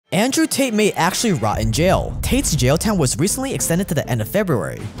Andrew Tate may actually rot in jail. Tate's jail time was recently extended to the end of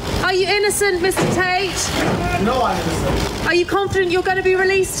February. Are you innocent, Mr. Tate? No, I'm innocent. Are you confident you're going to be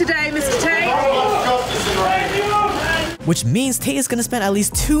released today, Mr. Tate? Which means Tate is gonna spend at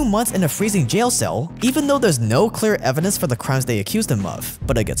least 2 months in a freezing jail cell, even though there's no clear evidence for the crimes they accused him of.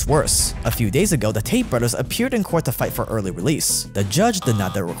 But it gets worse. A few days ago, the Tate brothers appeared in court to fight for early release. The judge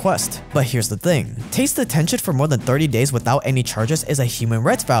denied their request. But here's the thing. Tate's detention for more than 30 days without any charges is a human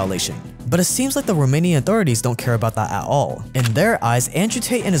rights violation. But it seems like the Romanian authorities don't care about that at all. In their eyes, Andrew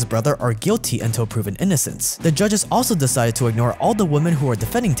Tate and his brother are guilty until proven innocence. The judges also decided to ignore all the women who are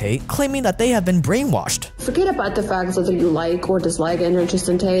defending Tate, claiming that they have been brainwashed. Forget about the fact whether you like or dislike and interest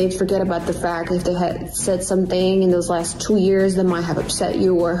in Tate. Forget about the fact if they had said something in those last 2 years that might have upset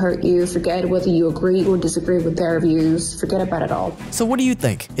you or hurt you. Forget whether you agree or disagree with their views. Forget about it all. So what do you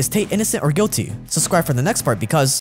think? Is Tate innocent or guilty? Subscribe for the next part because